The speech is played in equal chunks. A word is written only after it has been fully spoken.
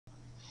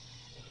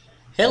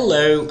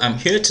Hello, I'm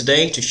here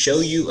today to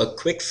show you a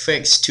quick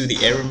fix to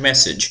the error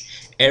message,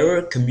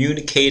 error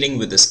communicating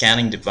with the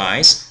scanning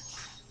device,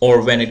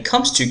 or when it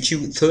comes to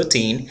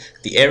Q13,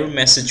 the error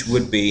message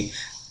would be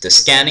the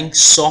scanning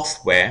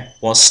software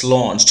was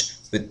launched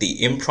with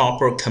the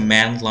improper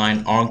command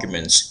line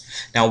arguments.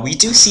 Now we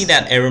do see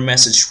that error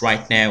message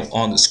right now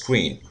on the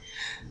screen.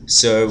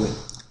 So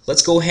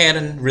let's go ahead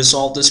and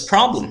resolve this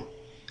problem.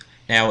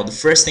 Now the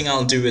first thing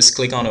I'll do is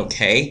click on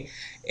OK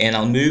and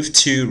I'll move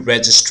to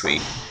registry.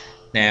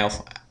 Now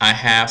I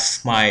have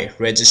my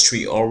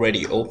registry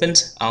already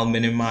opened. I'll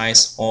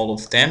minimize all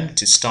of them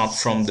to start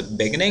from the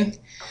beginning.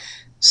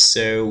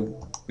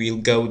 So we'll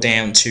go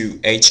down to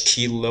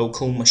HKey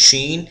local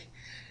machine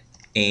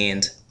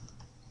and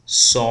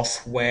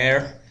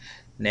software.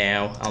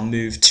 Now I'll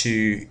move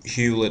to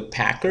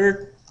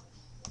Hewlett-Packard,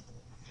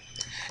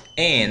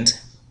 and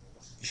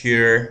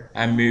here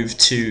I move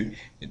to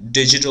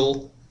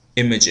digital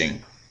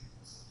imaging.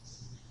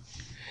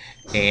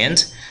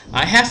 And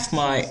I have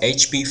my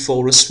HP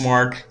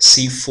PhotoSmart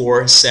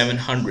C4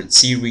 700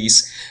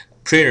 series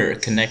printer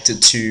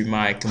connected to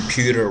my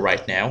computer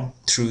right now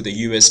through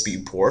the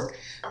USB port.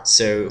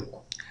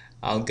 So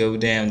I'll go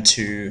down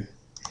to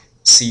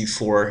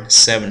C4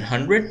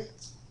 700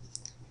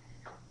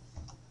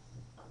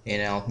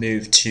 and I'll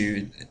move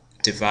to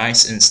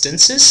device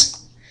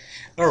instances.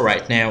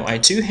 Alright, now I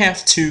do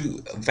have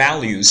two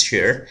values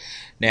here.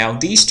 Now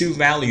these two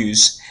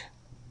values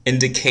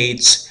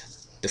indicates,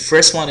 the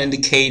first one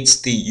indicates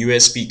the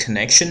USB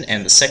connection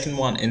and the second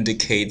one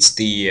indicates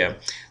the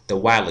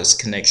wireless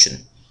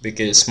connection,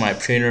 because my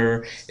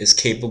printer is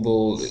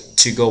capable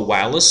to go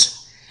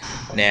wireless.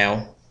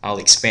 Now I'll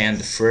expand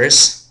the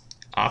first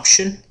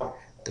option,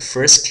 the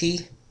first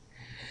key,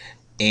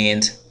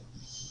 and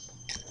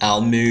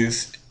I'll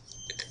move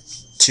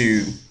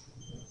to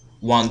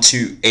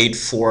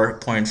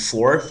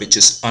 1284.4, which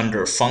is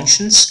under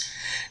functions.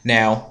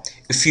 Now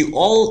if you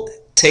all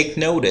take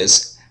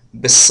notice,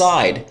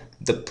 beside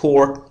the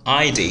port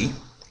ID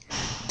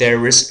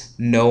there is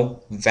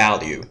no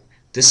value.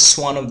 This is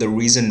one of the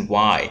reasons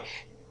why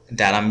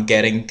that I'm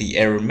getting the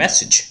error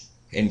message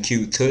in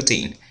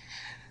Q13.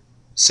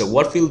 So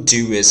what we'll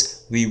do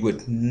is we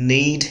would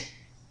need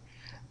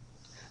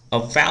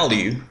a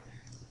value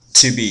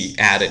to be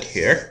added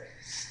here,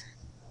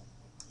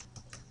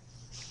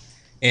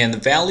 and the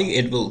value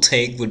it will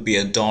take would be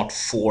a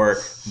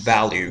 .4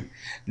 value.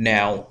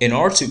 Now in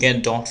order to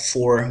get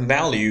 .4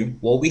 value,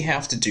 what we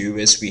have to do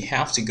is we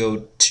have to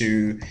go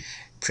to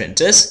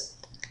printers,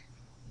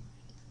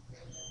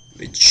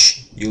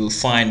 which you'll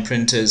find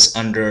printers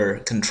under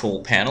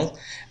control panel.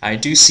 I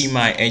do see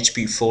my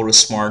HP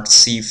PhotoSmart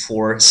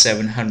C4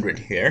 700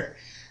 here,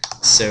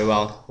 so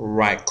I'll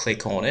right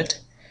click on it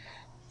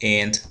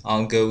and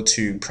I'll go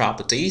to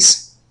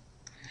properties.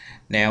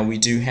 Now we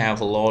do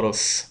have a lot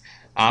of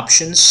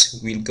options.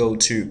 We'll go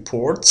to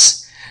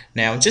ports.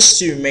 Now just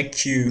to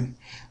make you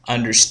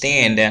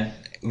understand that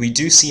we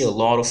do see a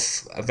lot of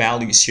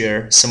values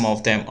here, some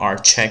of them are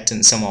checked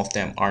and some of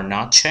them are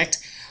not checked.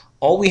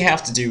 All we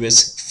have to do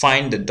is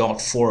find the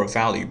 .4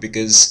 value,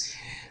 because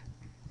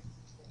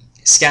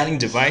scanning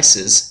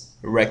devices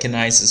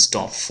recognizes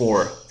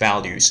 .4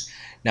 values.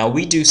 Now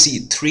we do see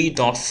three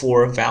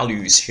 .4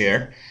 values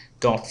here,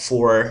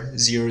 .4,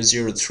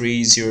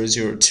 003,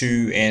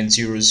 002 and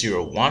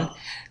 001.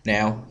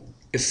 Now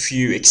if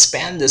you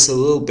expand this a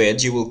little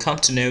bit, you will come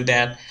to know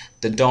that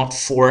the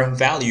 .4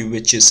 value,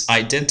 which is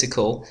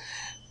identical,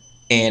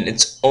 and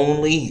it's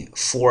only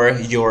for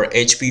your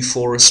HP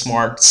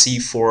PhotoSmart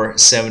C4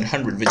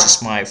 700, which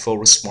is my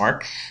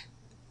PhotoSmart,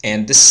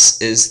 and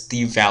this is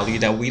the value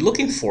that we're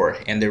looking for,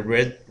 and the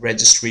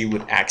registry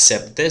would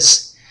accept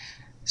this.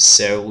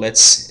 So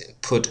let's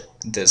put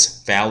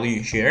this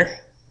value here.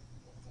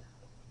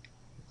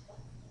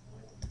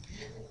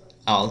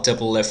 I'll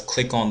double left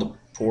click on the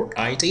port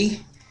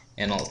ID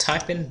and I'll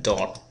type in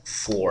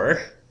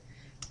 .4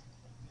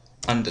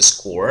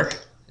 underscore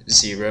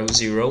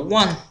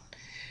 001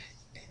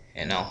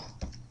 and I'll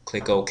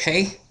click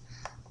OK.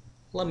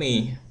 Let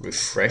me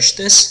refresh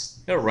this.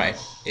 Alright,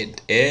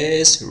 it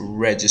is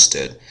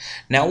registered.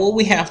 Now what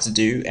we have to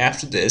do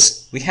after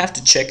this, we have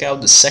to check out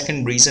the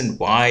second reason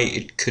why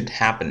it could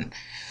happen.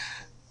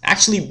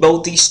 Actually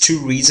both these two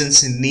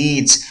reasons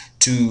needs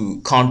to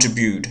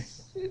contribute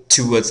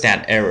towards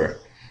that error.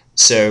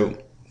 So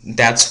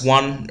that's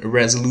one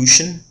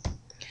resolution,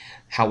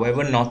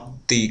 however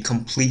not the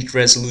complete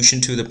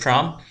resolution to the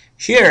problem.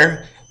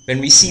 Here when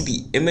we see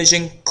the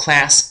imaging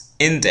class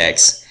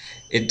index,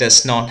 it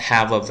does not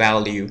have a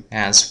value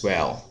as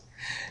well.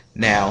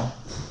 Now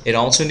it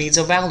also needs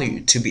a value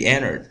to be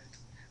entered.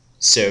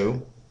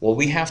 So what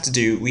we have to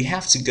do, we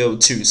have to go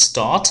to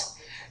start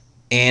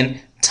and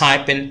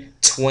type in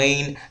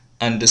Twain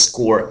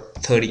underscore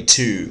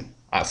 32.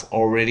 I've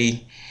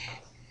already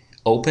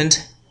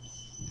opened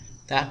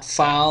that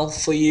file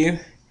for you,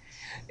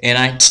 and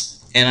I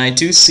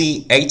do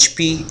see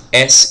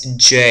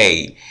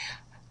HPSJ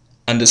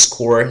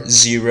underscore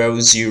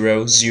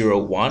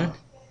 0001,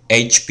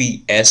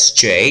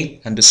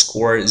 HPSJ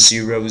underscore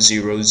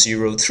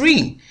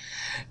 0003.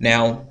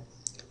 Now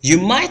you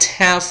might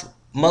have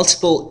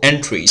multiple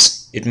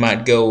entries. It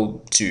might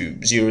go to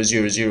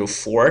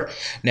 0004.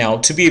 Now,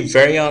 to be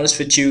very honest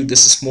with you,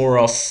 this is more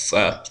of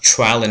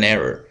trial and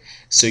error.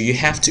 So you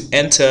have to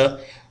enter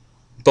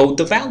both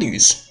the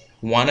values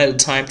one at a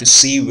time to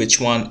see which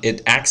one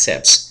it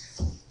accepts.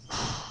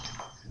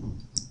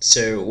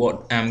 So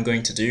what I'm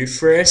going to do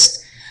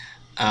first,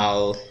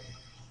 I'll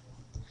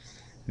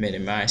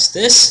minimize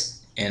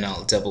this and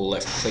I'll double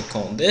left click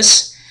on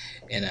this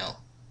and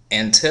I'll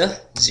enter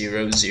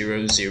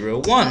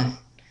 0001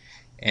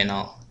 and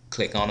I'll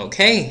click on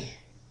OK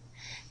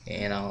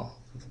and I'll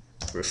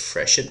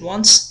refresh it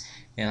once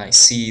and I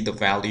see the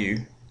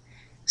value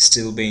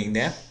still being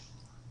there,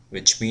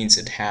 which means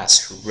it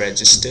has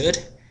registered.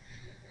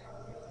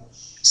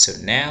 So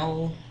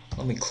now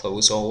let me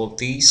close all of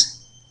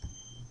these.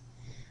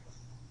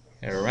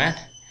 Alright,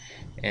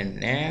 and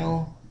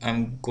now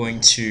I'm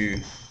going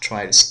to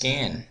try to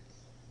scan.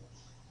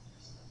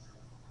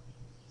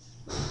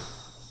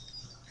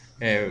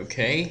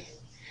 Okay,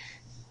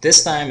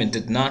 this time it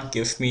did not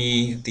give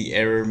me the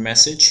error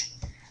message.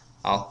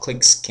 I'll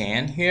click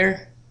scan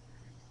here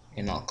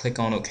and I'll click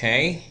on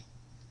OK.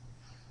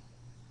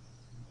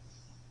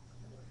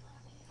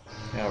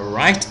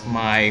 Alright,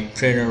 my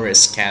printer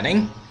is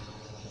scanning.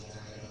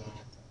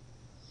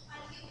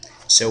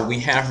 So we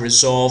have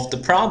resolved the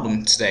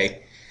problem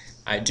today.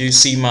 I do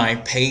see my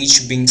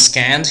page being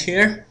scanned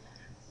here.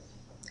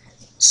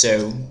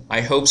 So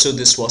I hope so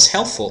this was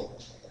helpful.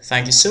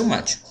 Thank you so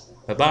much.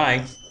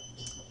 Bye-bye.